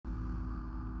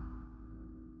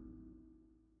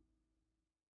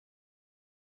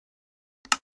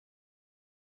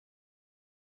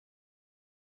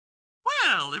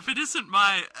tell if it isn't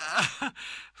my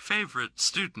favorite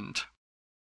student.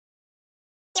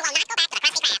 You will not go back to the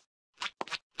Krusty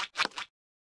Krab.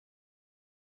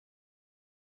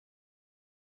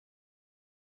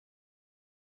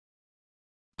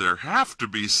 There have to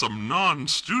be some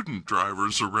non-student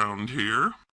drivers around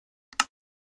here.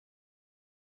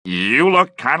 You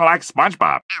look kind of like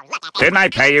SpongeBob. Didn't I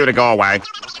pay you to go away?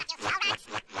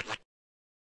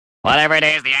 Whatever it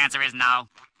is, the answer is no.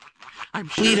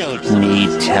 We don't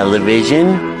need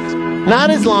television. Not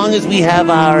as long as we have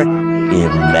our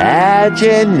imagination.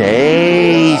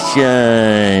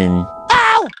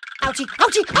 Ow! Ouchie,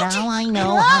 ouchie, ouchie! Now I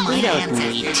know how We my don't answer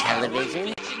need is.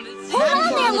 television. Hold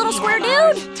on there, little square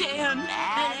dude!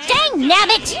 Dang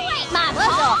nabbit! My buzz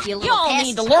off, you little Y'all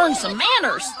need to learn some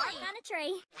manners.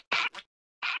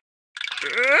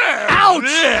 Ouch!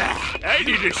 I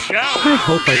need a shower. I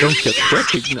hope I don't get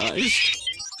recognized.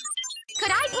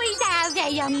 Could I please have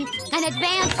an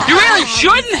advance? You really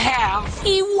shouldn't have.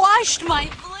 He washed my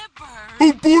flipper.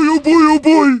 Oh boy, oh boy, oh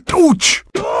boy! Ouch!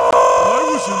 I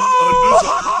was in an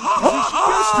undesirable position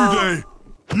yesterday.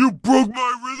 You broke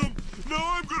my rhythm. Now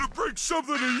I'm gonna break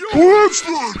something of yours. That's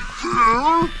not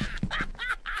fair.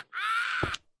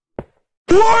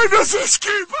 Why does this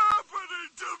keep happening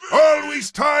to me?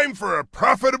 Always time for a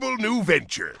profitable new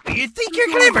venture. You think you're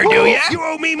clever, do ya? You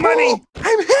owe me money.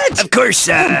 I'm hit. Of course,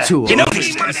 you know this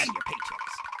is coming out of your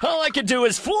paychecks. All I could do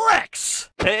is flex.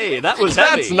 Hey, that was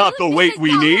heavy. That's not the weight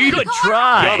we need. Good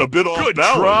try. Got a bit off Good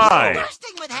balance. try.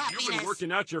 Bursting with happiness.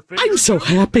 Working out your I'm so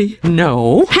happy.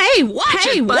 No. Hey, watch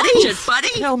it, buddy. Watch it, buddy.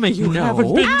 Tell me you know.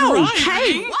 haven't been driving.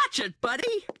 Hey, watch it,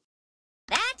 buddy.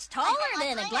 That's taller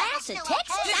than a glass of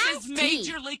Texas This iced is tea.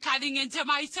 majorly cutting into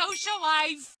my social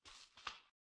life.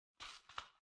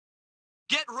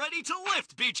 Get ready to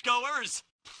lift, beachgoers.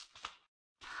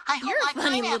 I hope You're a my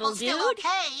funny little pineapple's still dude.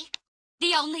 okay.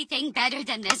 The only thing better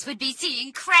than this would be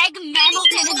seeing Craig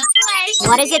Hamilton in the flesh.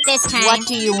 What is it this time? What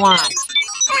do you want?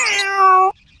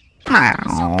 So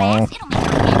fast, it'll make your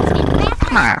hands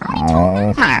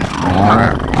get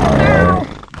faster.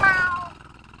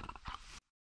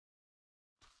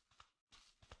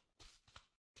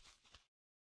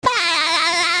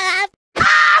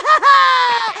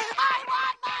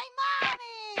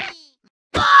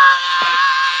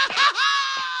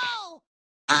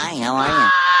 Hi, how are you?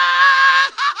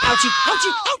 Ouchie,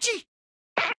 ouchie, ouchie.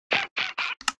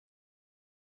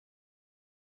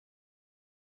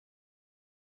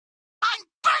 I'm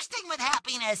bursting with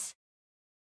happiness.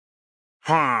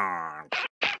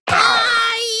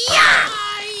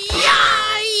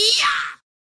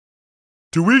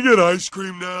 Do we get ice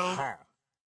cream now?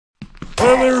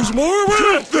 And there's more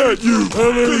where that you.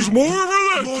 And there's more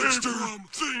where that monster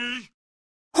thingy.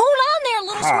 Hold on there,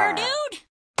 little square dude.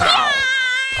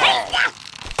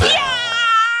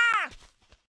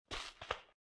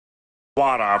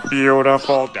 What a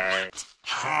beautiful day.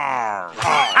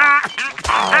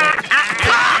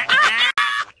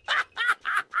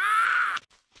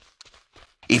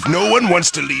 If no one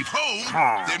wants to leave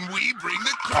home, then we bring the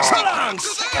Krusty Hold on,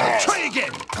 Krab. try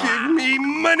again. Give me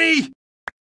money.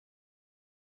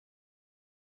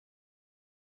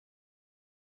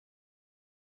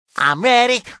 I'm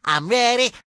ready. I'm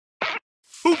ready.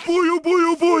 Oh boy, oh boy,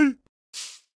 oh boy.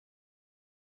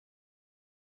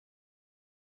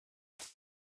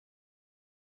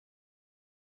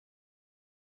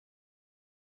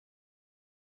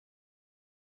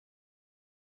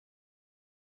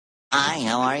 Hi,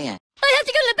 how are you? I have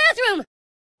to go to the bathroom.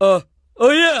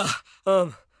 Oh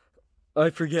yeah. I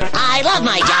forget. I love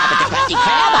my job at the Krusty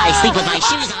Krab. I sleep with my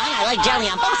shoes on. I like jelly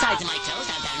on both sides of my toes.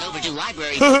 I've got an overdue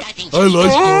library. I think I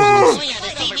like oh yeah,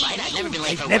 that's silver right. I've never been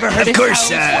late for Never work. heard of course,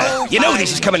 you know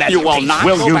this is coming out of You your will paychecks. not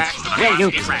Will go you? back. Will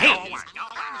you?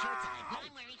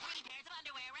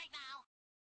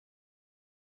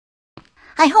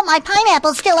 I hope my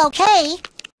pineapple's still okay.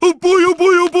 Oh boy, oh boy,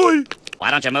 oh boy.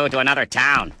 Why don't you move to another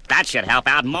town? That should help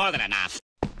out more than enough.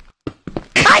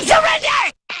 I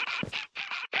surrender!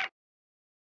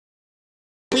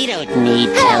 We don't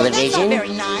need television. Very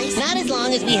nice. Not as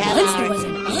long as we have Once there our was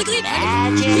an ugly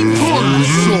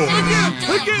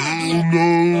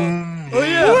Oh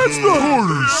yeah. That's not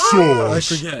tartar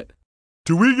sauce. I forget.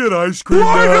 Do we get ice cream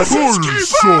Why now? does this Tartar keep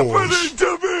sauce. happening to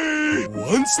me?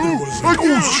 Once there was an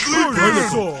ugly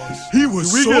sauce. He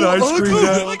was we so get ice ugly. cream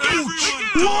now?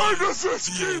 Why does this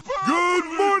keep Good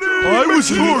morning. I was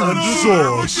in an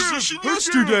undesirable position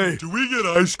yesterday. Do we get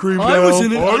ice cream now? I was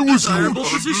in an I was in an undesirable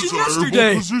position undesirable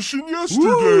yesterday. position yesterday.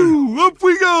 Woo, up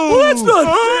we go. Well, that's not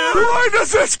fair. Why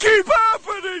does this keep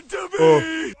happening to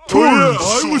me? Yeah,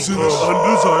 I was in an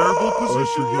undesirable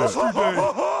position yesterday.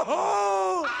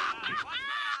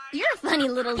 You're funny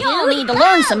little dude. Y'all need to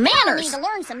learn some Y'all manners. need to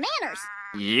learn some manners.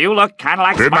 You look kind of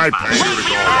like Didn't I SpongeBob. pay you to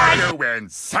go Are away? you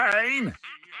insane?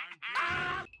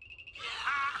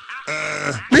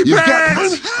 You've got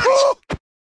money.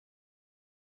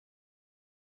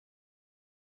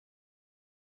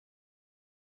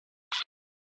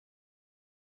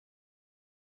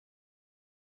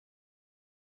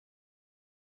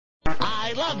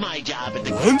 I love my job at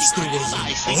the Once there was I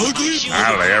an sleep with my ugly shoes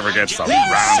How do they ever get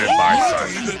surrounded by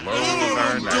such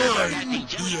loser neighbors?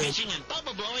 Fishing and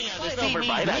bubble blowing are the same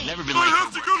right? I've never been I like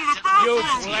have to go to the bathroom.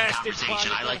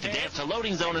 conversation. I like to dance to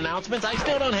loading zone announcements. I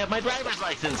still don't have my driver's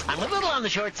license. I'm a little on the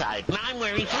short side. I'm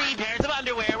wearing 3 pairs of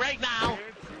underwear right now.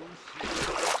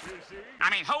 I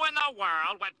mean, who in the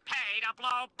world would pay to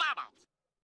blow bubbles?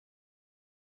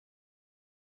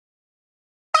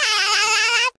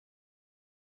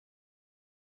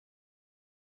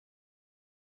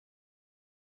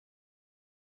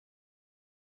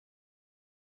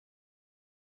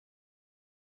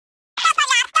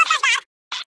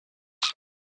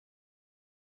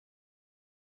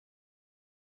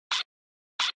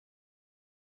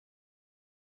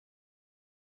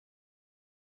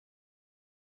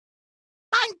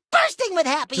 I'm bursting with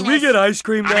happiness. Do we get ice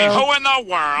cream now? I mean, who in the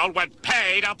world would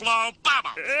pay to blow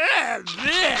bubbles?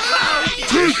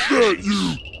 Take that,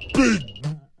 you big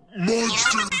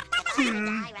monster.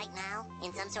 Die right now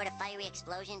in some sort of fiery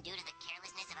explosion due to the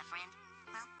carelessness of a friend?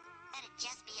 Well, that'd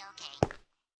just be okay.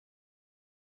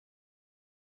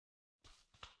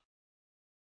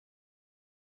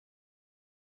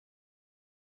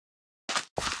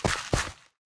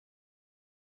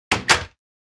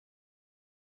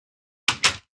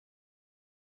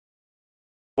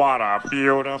 What a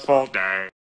beautiful day.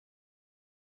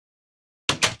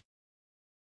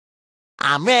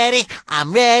 I'm ready.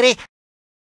 I'm ready.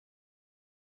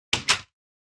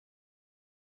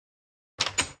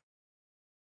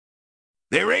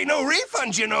 There ain't no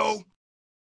refund, you know.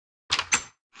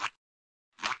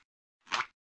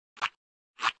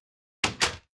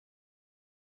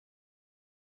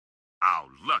 Oh,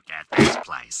 look at this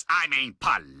place. I mean,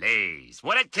 police.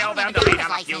 Would it kill them to lay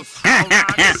down a few throw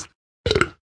runs?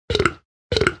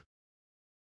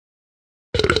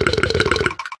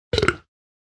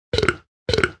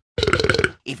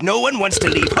 If no one wants to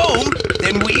leave home,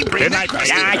 then we bring the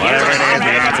crusty Whatever it is, the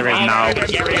answer is no.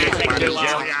 Geriatric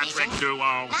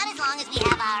duo. Not as long as we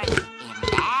have our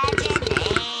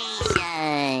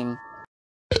imagination.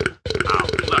 Oh,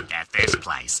 look at this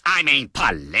place. I mean,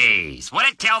 police. Would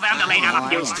it kill them to lay down a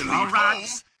few throw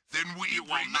runs? Then we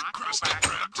bring the crusty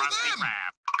crab to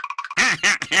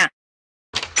them.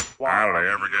 How do they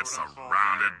ever get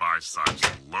surrounded by such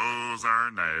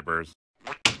loser neighbors?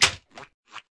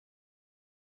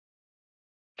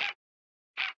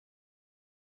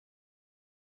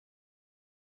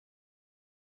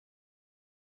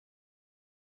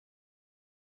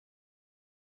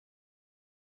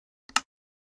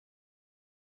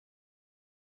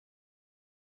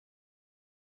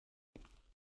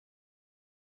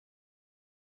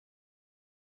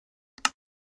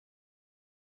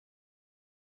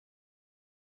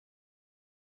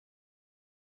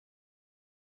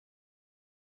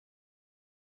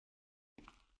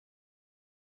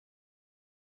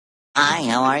 Hi,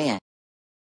 how are you?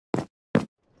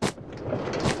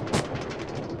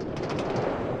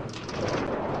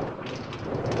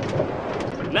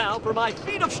 Now for my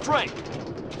feat of strength.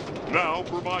 Now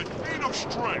for my feat of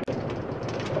strength.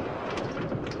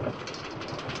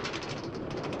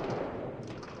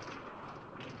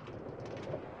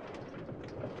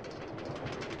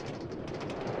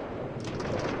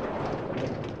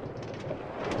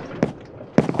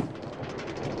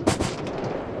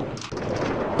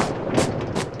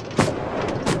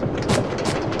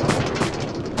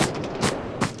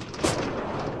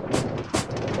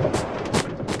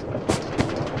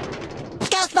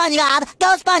 Go SpongeBob!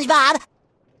 Go SpongeBob!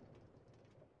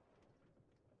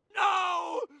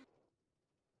 No!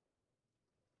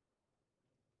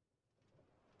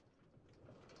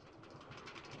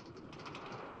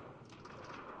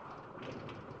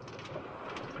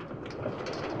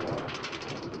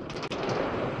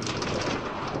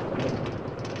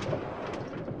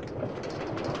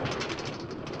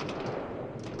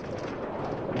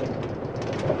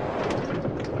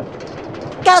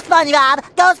 Go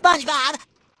SpongeBob! Go SpongeBob!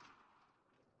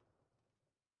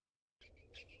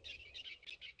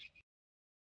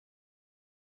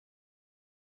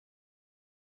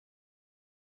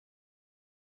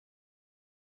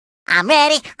 I'm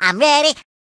ready. I'm ready.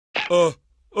 Oh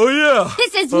yeah.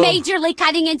 This is majorly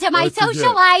cutting into my I forget.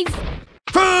 social life.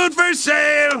 Food for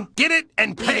sale! Get it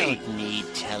and We pay! don't need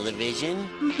television.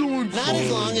 Not as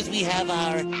long as we have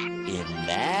our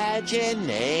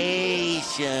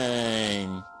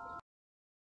imagination.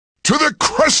 To the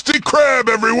Krusty Krab,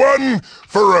 everyone!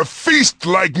 For a feast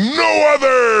like no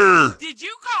other! Did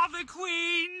you call the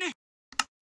Queen?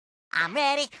 I'm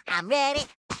ready. I'm ready.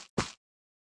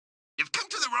 You've come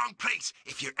to the wrong place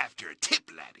if you're after a tip,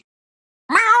 laddie.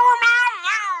 Meow, meow,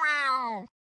 meow, meow.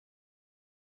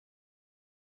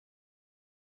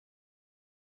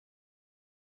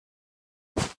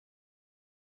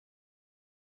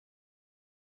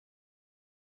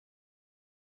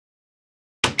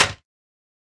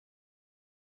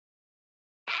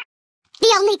 The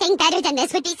only thing better than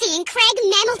this would be seeing Craig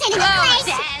Mammilton in the place.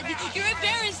 Dad, you're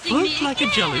embarrassing Looked me. like a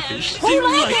jellyfish. Who Seemed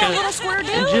like like that a little square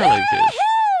dude? jellyfish.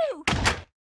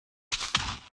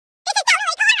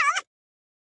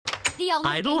 The only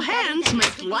Idle thing better hands than make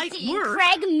this would be light seeing work.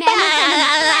 Craig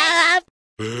Mammilton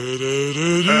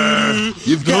in the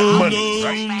You've got money,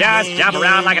 right? Just jump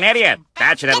around like an idiot.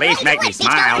 That should at least make me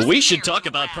smile. We should talk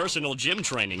about personal gym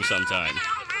training sometime.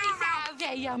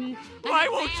 Okay, Why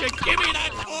won't you give me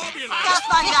that formula? Go,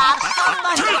 SpongeBob. Go,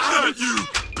 SpongeBob. Take that, you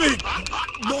big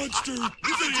monster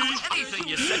thingy! Anything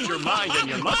you set your mind and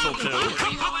your muscle to.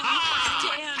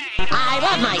 I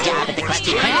love my job at the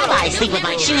Krusty Krab. I sleep with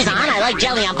my shoes on. I like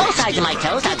jelly on both sides of my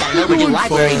toes. I've got an overdue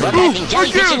library book. I think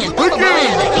jellyfishing and full of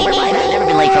banana feet. I've never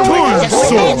been late for work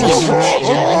except for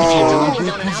fancy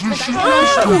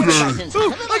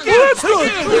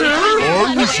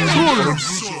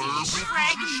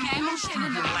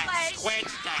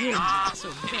so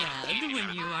bad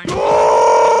when you are.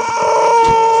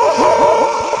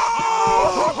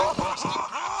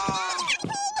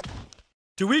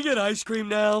 Do we get ice cream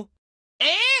now?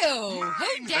 Ew!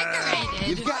 Who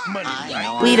decorated? You've got money,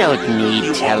 right? We don't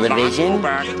need television.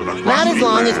 Not as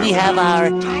long as we have our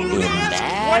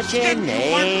imagination.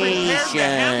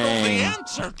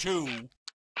 Answer to.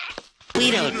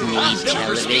 We don't need I'm built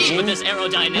for speed with television. this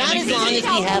aerodynamic Not as long as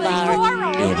physique. we have our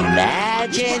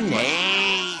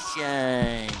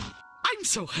imagination. I'm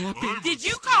so happy. Did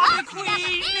you call the Queen?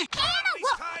 It's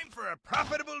time for a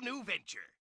profitable new venture.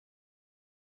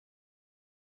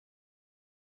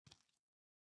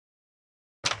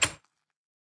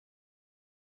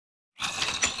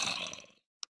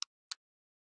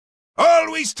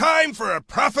 Always time for a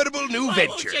profitable new Why venture.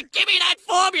 won't you give me that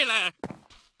formula?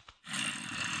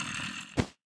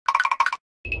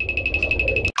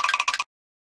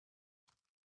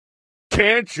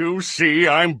 Can't you see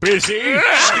I'm busy?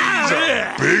 She's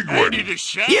a big one. Need a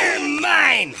shower. You're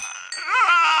mine!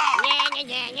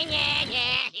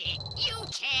 You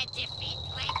can't defeat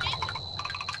Plankton.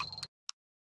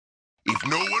 If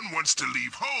no one wants to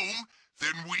leave home,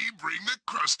 then we bring the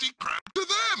Krusty Krab to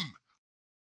them.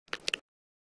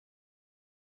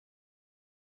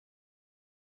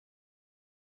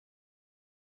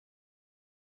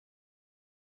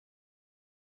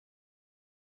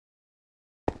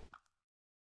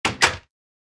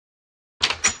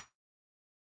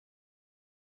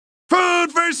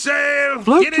 Food for sale!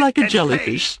 Float Get it like a and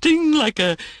jellyfish. Sting like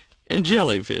a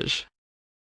jellyfish.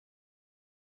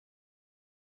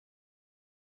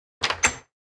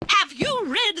 Have you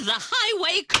read the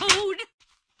highway code?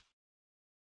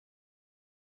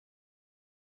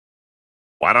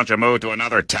 Why don't you move to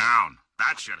another town?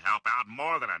 That should help out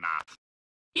more than enough.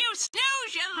 You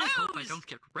snooze, you lose. I hope I don't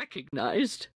get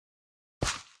recognized.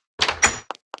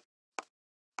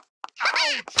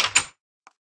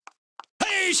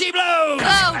 Here she blows!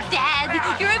 Oh,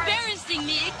 Dad, you're embarrassing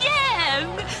me again.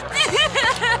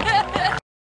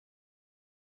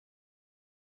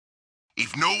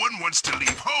 If no one wants to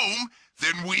leave home,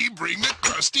 then we bring the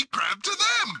Krusty Krab to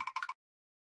them.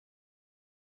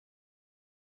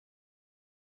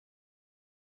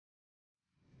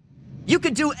 You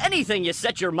could do anything you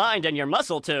set your mind and your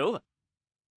muscle to.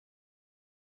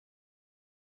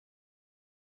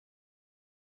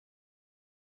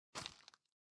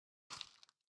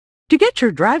 To get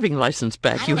your driving license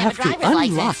back, I you don't have have a to driver's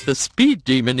unlock license. the speed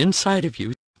demon inside of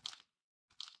you.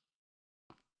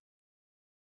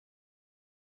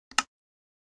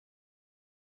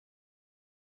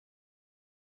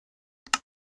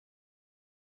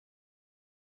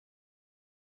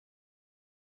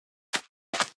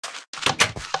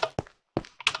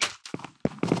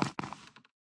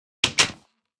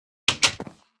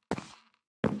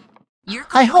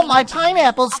 I hope my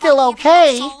pineapple's still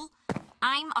okay.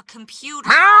 I'm a computer.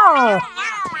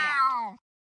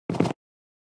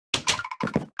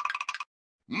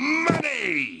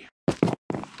 Money!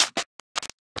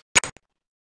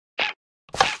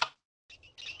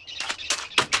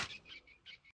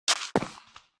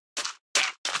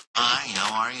 Hi,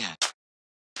 how are you?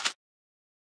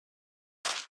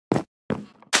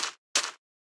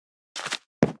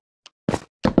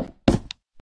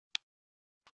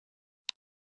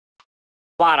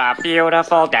 What a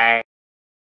beautiful day.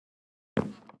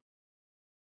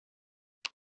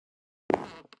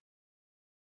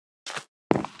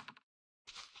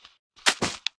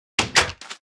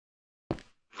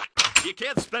 You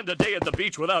can't spend a day at the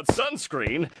beach without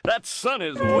sunscreen. That sun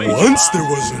is way Once hot. there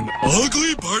was an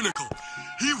ugly barnacle.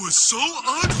 He was so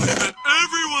ugly that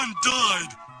everyone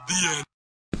died. The end.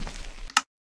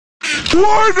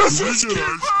 Why does this We keep get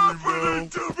ice cream happening now.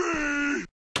 to me?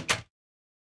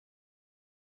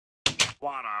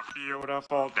 What a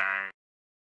beautiful day.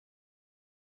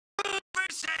 For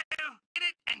sale. Get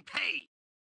it and pay.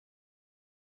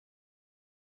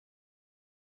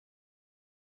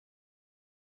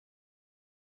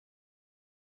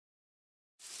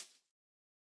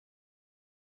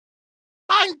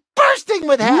 I'm bursting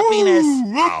with happiness.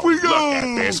 Woo, up we go. Look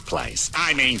at this place.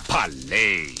 I mean,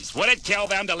 please. Would it kill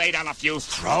them to lay down a few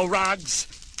throw rugs?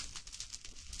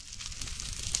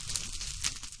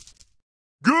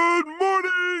 Good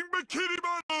morning, Bikini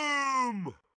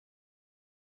Bottom.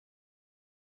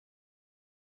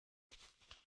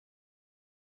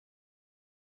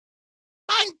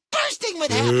 I'm bursting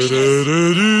with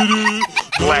happiness.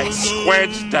 Let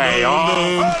squid stay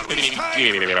off.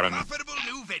 Profitable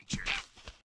new venture.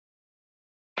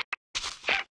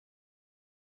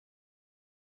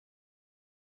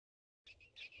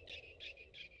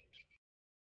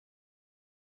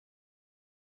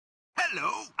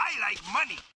 Hello, I like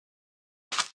money.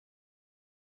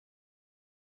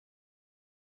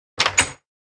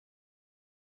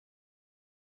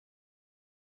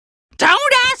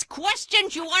 Don't ask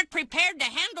questions you aren't prepared to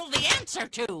handle the answer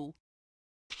to.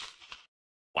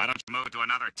 Why don't you move to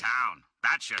another town?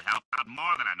 That should help out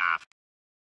more than enough.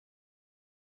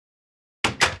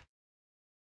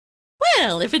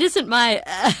 Well, if it isn't my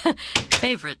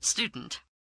favorite student.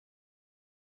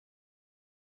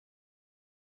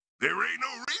 There ain't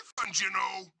no refunds, you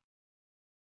know.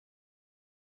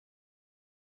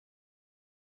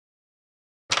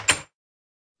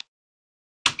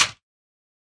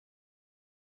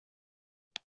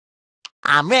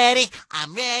 I'm ready.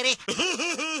 I'm ready.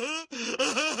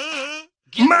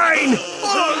 Mine!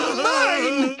 Oh,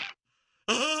 mine!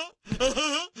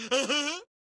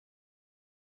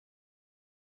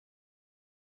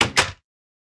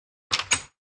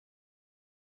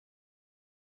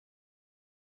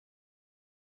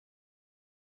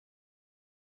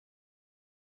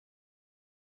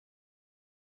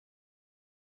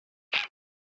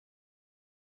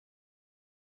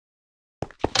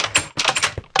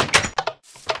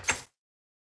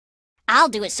 I'll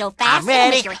do it so fast I'm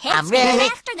ready. it'll make your head I'm spin ready.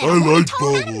 faster than I a like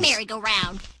woman-told on a bubbles.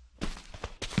 merry-go-round.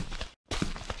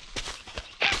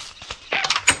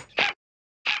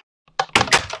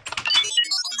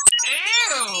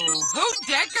 Ew, who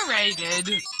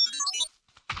decorated?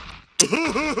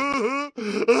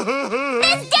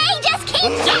 This day just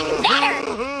keeps getting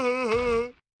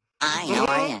better! Hi, how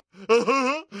are you?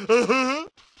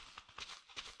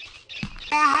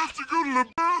 I have to go to the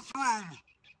bathroom.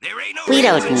 There ain't no We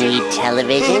don't refunds, you need know.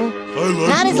 television. I like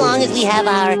Not as long as we bubbles. have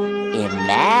our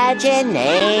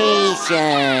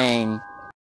imagination.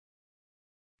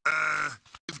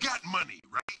 You've got money,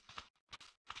 right?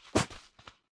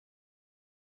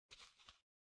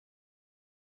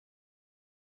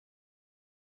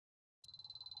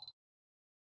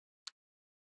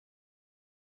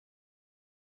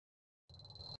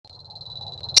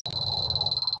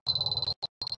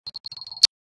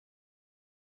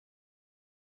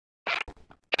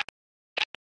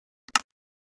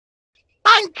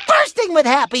 I'm bursting with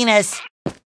happiness.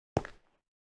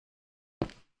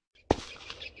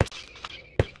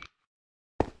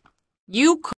 You